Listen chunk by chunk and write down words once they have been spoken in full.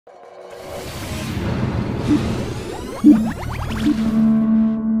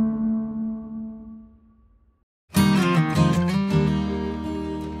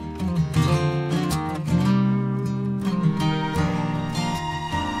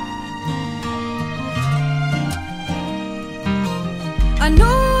I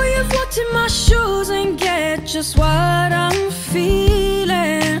know you've walked in my shoes and get just what I'm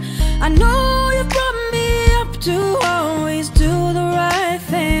feeling. I know you brought me up to always do the right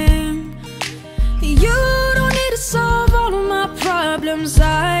thing. You don't need to solve all of my problems,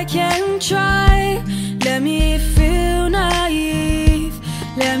 I can try. Let me feel naive,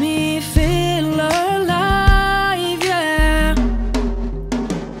 let me feel alive, yeah.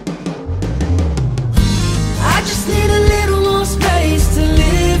 I just need a little more space to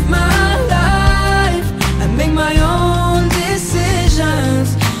live my life and make my own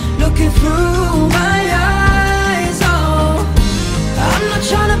decisions, looking through my eyes. Oh, I'm not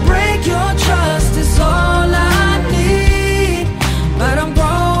trying to break your trust, it's all I need, but I'm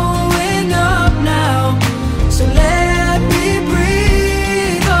growing up now, so let me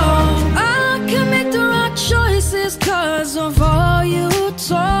breathe. Oh, I can make the right choices 'cause of all you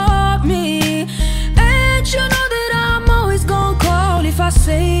taught me, and you know that I'm always gonna call if I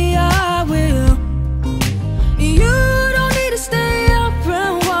say I will. You don't need to stay up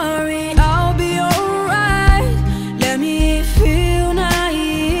and worry, I'll be alright. Let me feel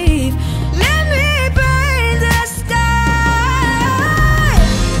naive, let me paint the sky.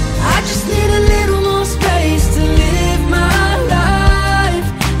 I just need a little more space to live my life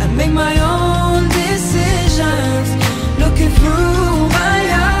and make my own decisions, looking through my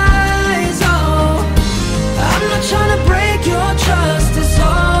eyes. Oh, I'm not trying to break your trust, it's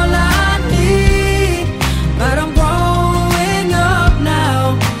all I need, but I'm growing up now,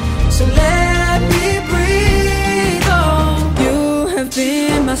 so let me breathe. Oh, you have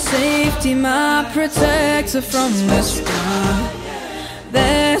been my safety, my protector from the start.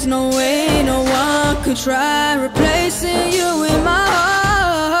 There's no way no one could try replacing you in my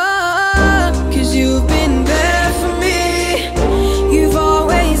heart, 'cause you've been there for me, you've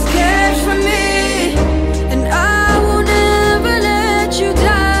always cared for me, and I will never let you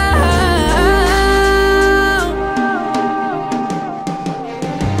down.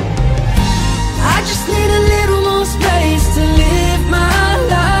 I just need a little more space to live my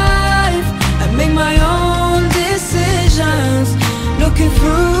life and make my own decisions, looking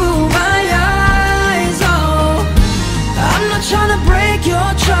through my eyes. Oh, I'm not trying to break your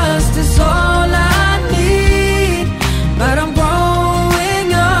trust, it's all I need, but I'm growing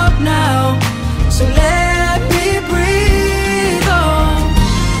up now, so let me breathe. Oh,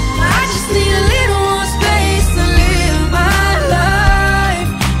 I just need a little more space to live my life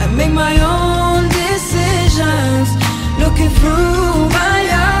and make my own decisions, looking through my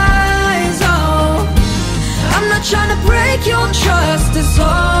eyes. Oh, I'm not trying to break your trust, it's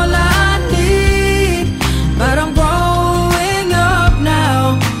all I need, but I'm growing up now,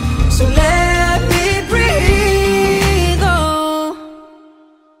 so let me breathe. Oh,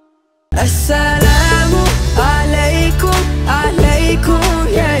 Assalamu alaikum, alaikum,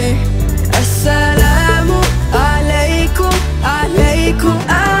 yeah. Assalamu alaikum, alaikum.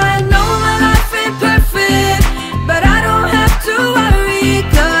 I know my life ain't perfect, but I don't have to worry,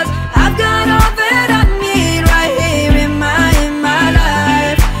 'cause I've got all that I need right here in my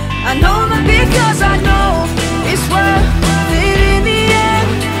life. I know that because I know it's worth it in the end.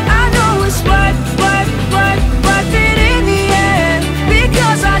 I know it's worth it in the end,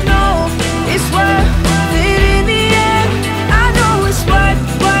 because I know it's worth it in the end. I know it's worth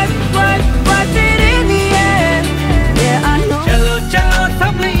it in the end. Yeah, I know. चलो चलो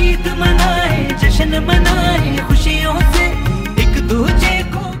सब ईद मनाए, जश्न मनाए खुशियों से एक दूजे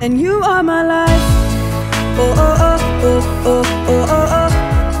को. And you are my life. Oh oh oh oh oh oh oh oh.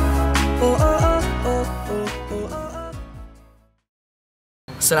 Oh oh oh oh oh oh oh.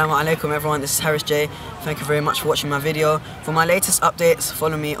 Assalamu alaikum everyone, this is Harris J. Thank you very much for watching my video. For my latest updates,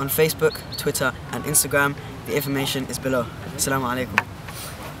 follow me on Facebook, Twitter and Instagram. The information is below. Assalamu alaikum.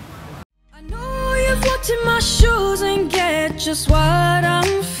 I know you've walked in my shoes and get just what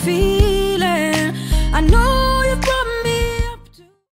I'm feeling. I know